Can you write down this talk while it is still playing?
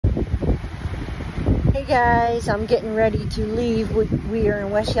guys, I'm getting ready to leave. We are in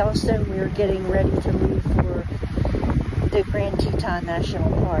West Yellowstone. We are getting ready to leave for the Grand Teton National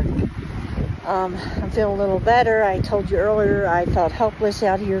Park. I'm feeling a little better. I told you earlier I felt helpless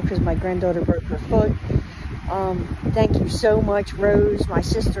out here because my granddaughter broke her foot. Thank you so much, Rose, my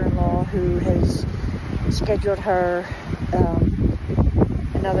sister-in-law, who has scheduled her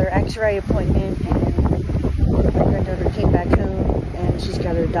another x-ray appointment, and my granddaughter came back home and she's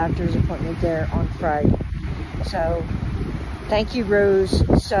got her doctor's appointment there on Friday. So thank you, Rose,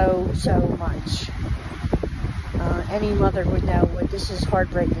 so much. Any mother would know what this is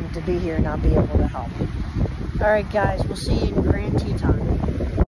heartbreaking to be here and not be able to help. Alright guys, we'll see you in Grand Tetons.